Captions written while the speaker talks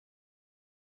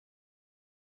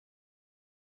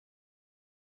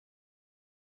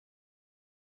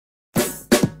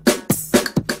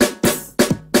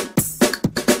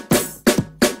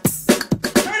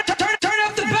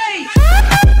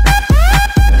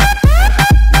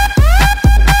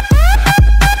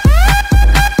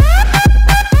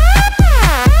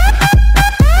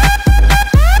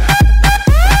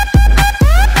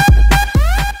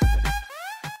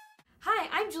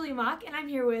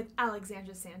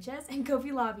Sanchez and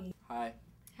Kofi Lobby. Hi.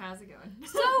 How's it going?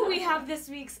 So we have this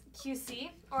week's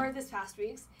QC, or this past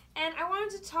week's, and I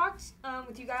wanted to talk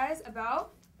with you guys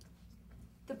about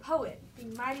the poet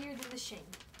being mightier than the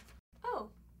shank. Oh,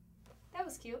 that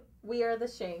was cute. We are the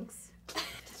Shanks.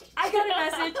 I got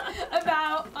a message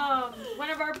about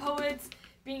one of our poets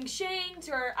being shanked,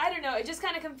 or I don't know, it just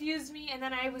kind of confused me, and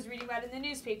then I was reading about it in the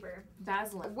newspaper.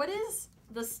 Basilin. What is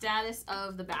the status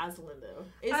of the Basilin, though?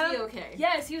 Is he okay?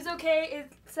 Yes, he was okay.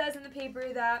 It says in the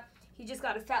paper that he just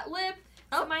got a fat lip,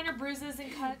 some minor bruises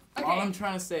and cuts. Okay. All I'm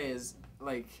trying to say is,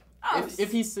 like,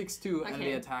 if he's 6'2" and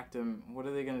they attacked him, what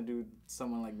are they going to do to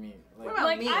someone like me? Like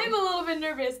I'm a little bit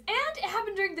nervous. And it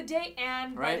happened during the day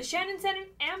and by the Shannon Center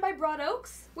and by Broad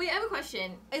Oaks. Wait, I have a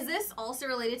question. Is this also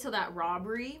related to that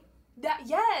robbery?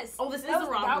 Yes. Oh, this is the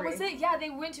robbery. That was it. Yeah,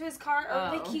 they went to his car.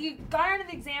 Like he got out of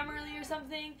the exam early or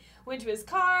something, went to his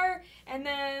car, and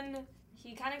then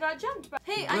he kind of got jumped.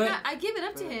 Hey, I give it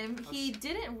up to him. He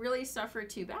didn't really suffer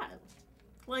too bad.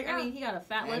 Like, I mean, he got a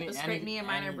fat lip, a straight knee, and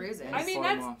minor bruises. I mean,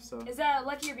 is that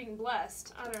lucky or being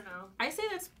blessed? I don't know. I say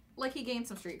that's like he gained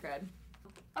some street cred.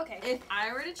 Okay. If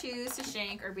I were to choose to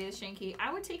shank or be the shanky,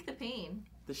 I would take the pain.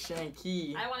 The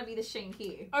shanky. I want to be the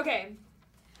shanky. Okay.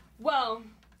 Well,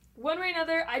 one way or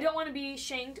another, I don't want to be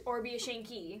shanked or be a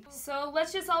shanky. So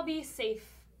let's just all be safe.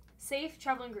 Safe,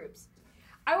 travel in groups.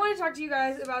 I want to talk to you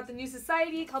guys about the new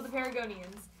society called the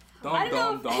Paragonians. I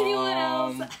don't know if anyone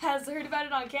else has heard about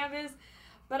it on campus,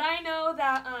 but I know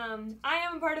that I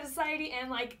am a part of the society, and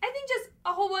like I think just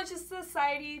a whole bunch of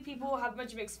society people have a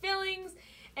bunch of mixed feelings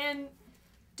and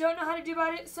don't know how to do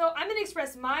about it. So I'm going to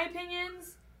express my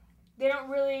opinions. They don't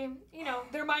really,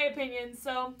 they're my opinions,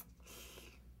 so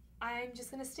I'm just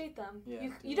going to state them. Yeah.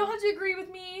 You don't have to agree with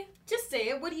me. Just say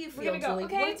it. What do you feel, Julie?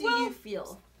 Okay, what do you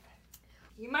feel?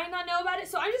 You might not know about it,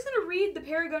 so I'm just going to read the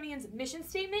Paragonians' mission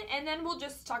statement, and then we'll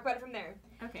just talk about it from there.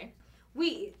 Okay.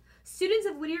 We, students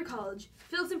of Whittier College,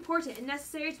 feel it's important and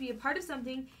necessary to be a part of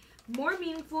something more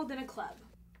meaningful than a club.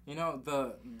 You know,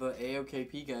 the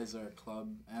AOKP guys are a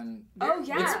club, and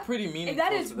it's pretty meaningful.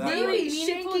 That is to them. really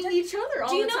meaningful to each other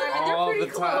all the time. All they're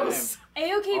pretty close.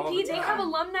 AOKP, they have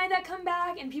alumni that come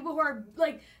back and people who are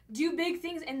like do big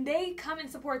things, and they come and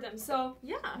support them. So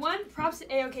one, props to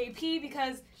AOKP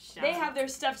because they have their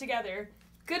stuff together.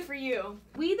 Good for you.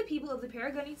 We, the people of the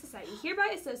Paragonian Society,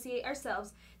 hereby associate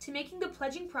ourselves to making the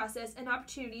pledging process an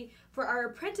opportunity for our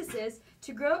apprentices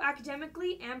to grow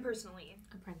academically and personally.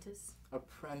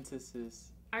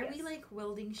 Apprentices. Are we like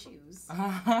welding shoes? they're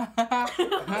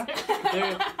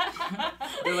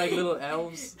like little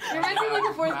elves. There might be like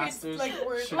a fourth grade like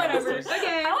word. Whatever.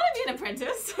 Okay. I want to be an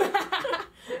apprentice.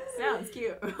 Sounds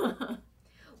cute.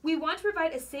 We want to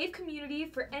provide a safe community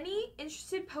for any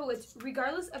interested poets,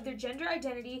 regardless of their gender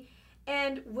identity,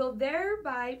 and will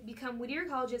thereby become Whittier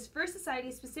College's first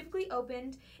society specifically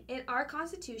opened in our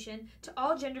Constitution to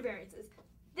all gender variances.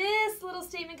 This little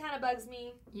statement kind of bugs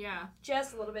me. Yeah.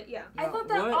 Just a little bit, yeah. No, I thought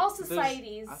that all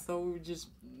societies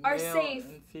are safe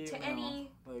to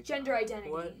any gender identity.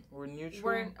 What? We're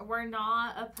neutral? We're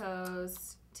not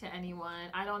opposed to anyone.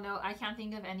 I don't know. I can't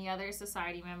think of any other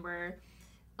society member,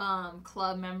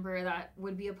 club member that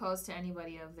would be opposed to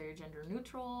anybody of their gender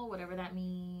neutral, whatever that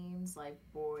means, like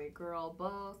boy, girl,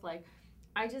 both. Like,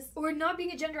 or not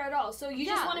being a gender at all. So you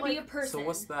just want to be a person. So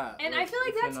what's that? And I feel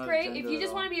like that's great if you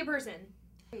just want to be a person.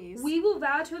 We will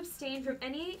vow to abstain from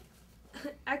any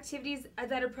activities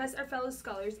that oppress our fellow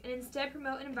scholars and instead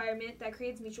promote an environment that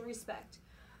creates mutual respect.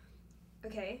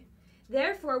 Okay.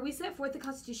 Therefore, we set forth the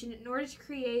Constitution in order to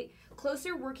create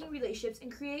closer working relationships and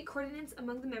create coordinates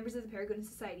among the members of the Paragonian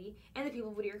Society and the people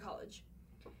of Whittier College.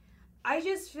 I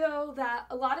just feel that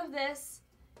a lot of this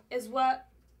is what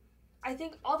I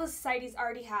think all the societies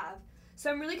already have.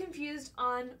 So I'm really confused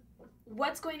on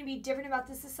what's going to be different about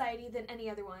this society than any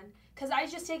other one. Because I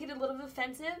just take it a little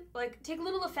take a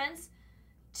little offense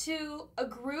to a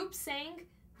group saying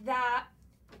that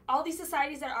all these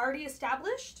societies that are already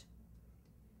established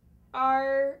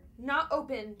are not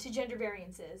open to gender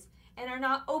variances and are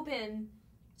not open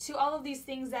to all of these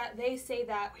things that they say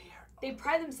that they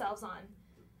pride themselves on.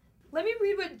 Let me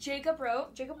read what Jacob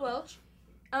wrote, Jacob Welch.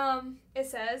 It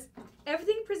says,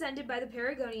 everything presented by the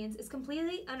Paragonians is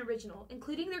completely unoriginal,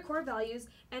 including their core values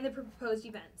and the proposed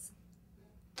events.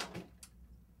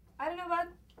 I don't know about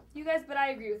you guys, but I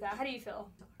agree with that. How do you feel?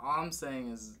 All I'm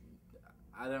saying is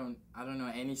I don't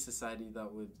know any society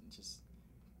that would just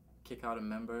kick out a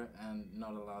member and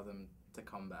not allow them to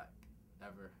come back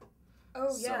ever.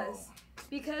 Oh, yes.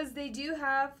 Because they do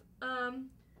have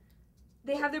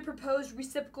their proposed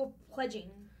reciprocal pledging,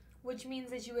 which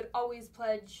means that you would always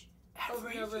pledge over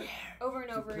and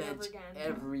over again.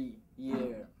 Every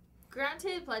year.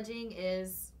 Granted, pledging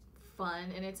is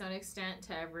fun in its own extent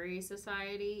to every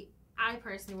society. I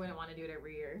personally wouldn't want to do it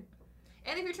every year.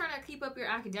 And if you're trying to keep up your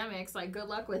academics, like, good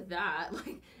luck with that.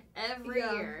 Like, every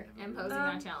year imposing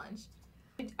that challenge.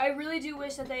 I really do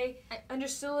wish that they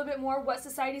understood a little bit more what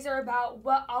societies are about,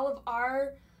 what all of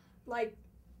our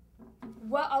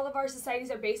societies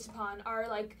are based upon, our,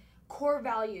 like, core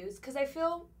values. Because I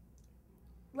feel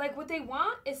like what they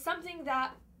want is something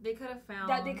that they could have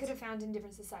found in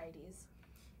different societies.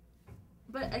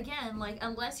 But again, like,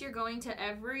 unless you're going to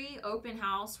every open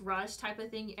house, rush type of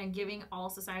thing and giving all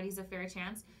societies a fair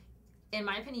chance, in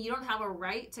my opinion, you don't have a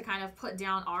right to kind of put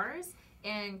down ours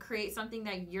and create something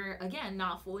that you're, again,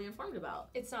 not fully informed about.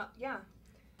 It's not, yeah.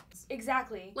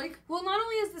 Exactly. Like, well, not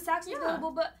only is the Saxons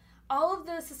available, but all of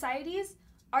the societies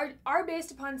are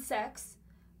based upon sex,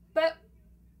 but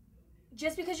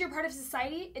just because you're part of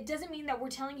society, it doesn't mean that we're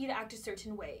telling you to act a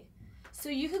certain way. So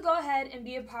you could go ahead and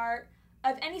be a part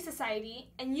of any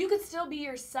society, and you could still be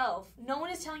yourself. No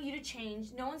one is telling you to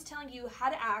change. No one's telling you how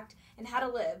to act and how to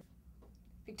live.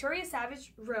 Victoria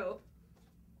Savage wrote,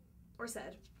 or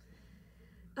said,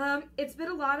 it's been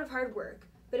a lot of hard work,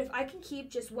 but if I can keep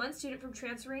just one student from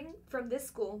transferring from this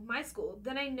school, my school,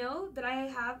 then I know that I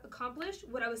have accomplished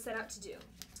what I was set out to do.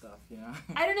 Stuff, you know?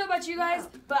 I don't know about you guys,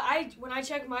 but when I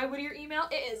check my Whittier email,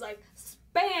 it is like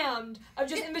spammed of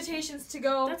just invitations to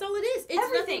go. That's all it is. It's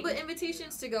everything. Nothing but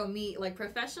invitations to go meet, like,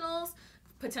 professionals,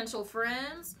 potential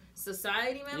friends,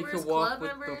 society members, you could walk club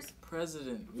with members. The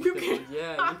president. You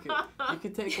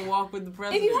could take a walk with the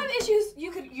president. If you have issues,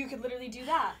 you could literally do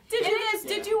that.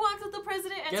 Did you walk with the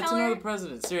president and get tell her? Get to know the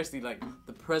president. Seriously, like,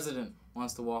 the president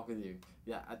wants to walk with you.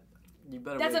 Yeah, you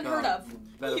better That's wake unheard up.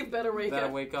 of. You better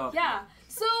wake up. Yeah.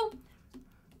 So,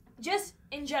 just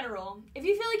in general, if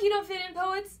you feel like you don't fit in,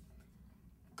 poets,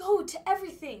 go to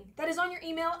everything that is on your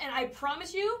email, and I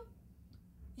promise you,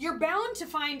 you're bound to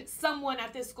find someone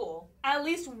at this school. At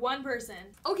least one person.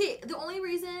 Okay, the only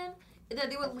reason that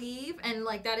they would leave, and,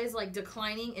 like, that is, like,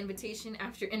 declining invitation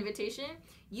after invitation,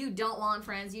 you don't want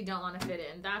friends, you don't want to fit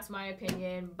in. That's my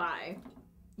opinion. Bye.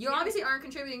 You obviously aren't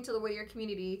contributing to the Whittier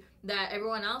community that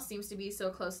everyone else seems to be so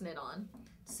close-knit on.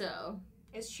 So.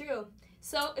 It's true.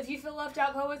 So, if you feel left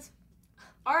out, poets,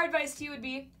 our advice to you would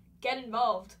be, get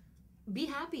involved. Be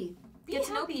happy. Get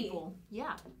to know people.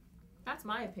 Yeah. That's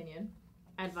my opinion.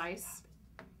 Advice.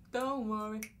 Don't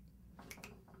worry.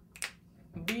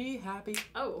 Be happy.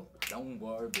 Oh. Don't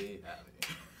worry, be happy.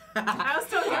 I was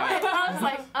still going. I was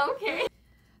like, okay.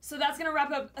 So that's going to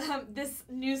wrap up this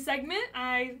new segment.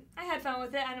 I had fun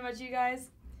with it. I don't know about you guys.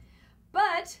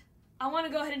 But I want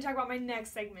to go ahead and talk about my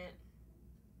next segment.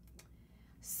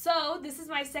 So this is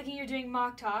my second year doing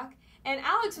Mauk Talk. And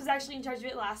Alex was actually in charge of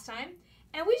it last time.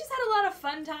 And we just had a lot of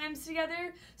fun times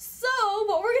together. So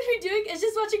what we're going to be doing is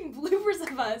just watching bloopers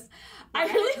of us. I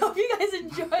really hope you guys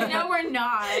enjoy it. No, we're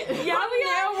not. Yeah, we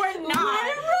are. No, we're not.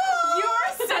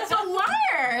 You're such a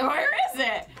liar. Where is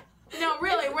it? No,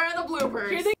 really, where are the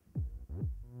bloopers?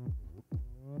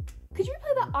 Could you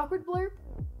replay that awkward blurb?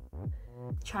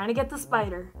 Trying to get the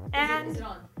spider. And is it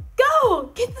on?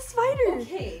 Go! Get the spider!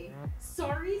 Okay.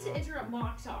 Sorry to interrupt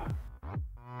Mauk Talk.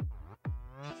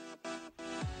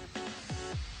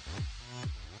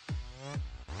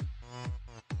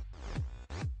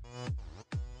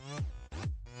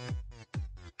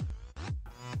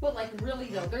 But, like, really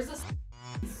though, there's a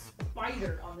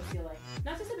spider on the ceiling.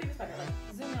 Not just a baby spider, like,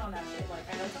 zoom in on that shit.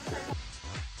 Like, I know it's not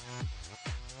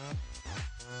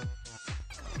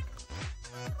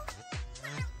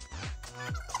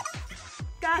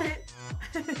Got it.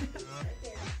 right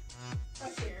there.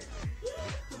 Right there.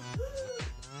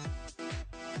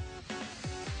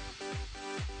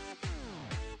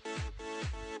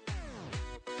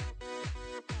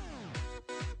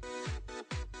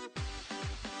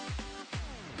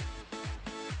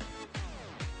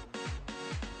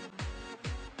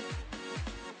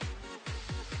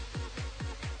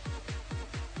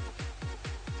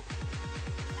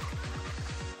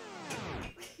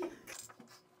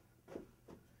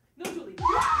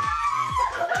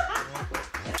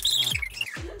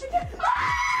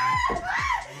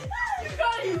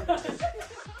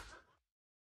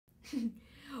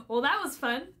 Well, that was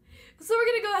fun. So we're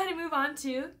going to go ahead and move on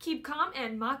to Keep Calm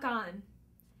and Mauk On.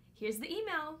 Here's the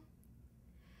email.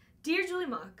 Dear Julie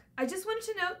Mauk, I just wanted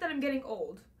to note that I'm getting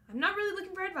old. I'm not really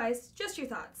looking for advice, just your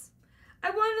thoughts.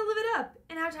 I wanted to live it up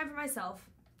and have time for myself.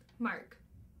 Mark.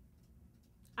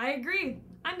 I agree.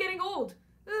 I'm getting old.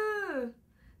 Ugh,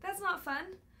 that's not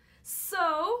fun.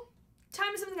 So,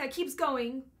 time is something that keeps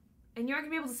going, and you aren't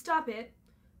going to be able to stop it.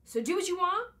 So do what you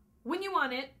want, when you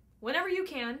want it, whenever you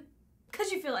can,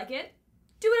 because you feel like it.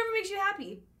 Do whatever makes you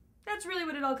happy. That's really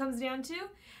what it all comes down to.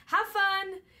 Have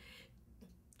fun.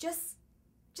 Just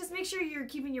make sure you're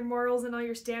keeping your morals and all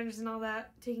your standards and all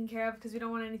that taken care of, because we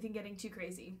don't want anything getting too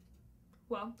crazy.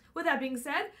 Well, with that being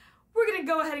said, we're going to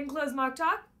go ahead and close Mauk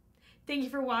Talk. Thank you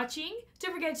for watching.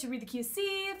 Don't forget to read the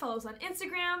QC, follow us on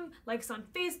Instagram, like us on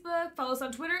Facebook, follow us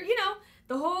on Twitter, you know,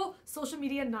 the whole social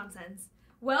media nonsense.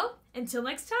 Well, until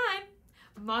next time,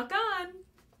 Mauk on!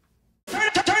 Turn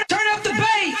up the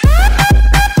bass!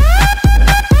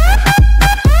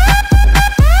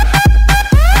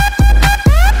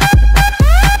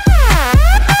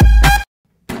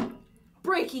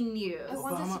 Breaking news. I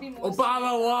want this to be more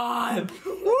Obama won!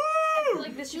 I feel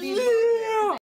like this should be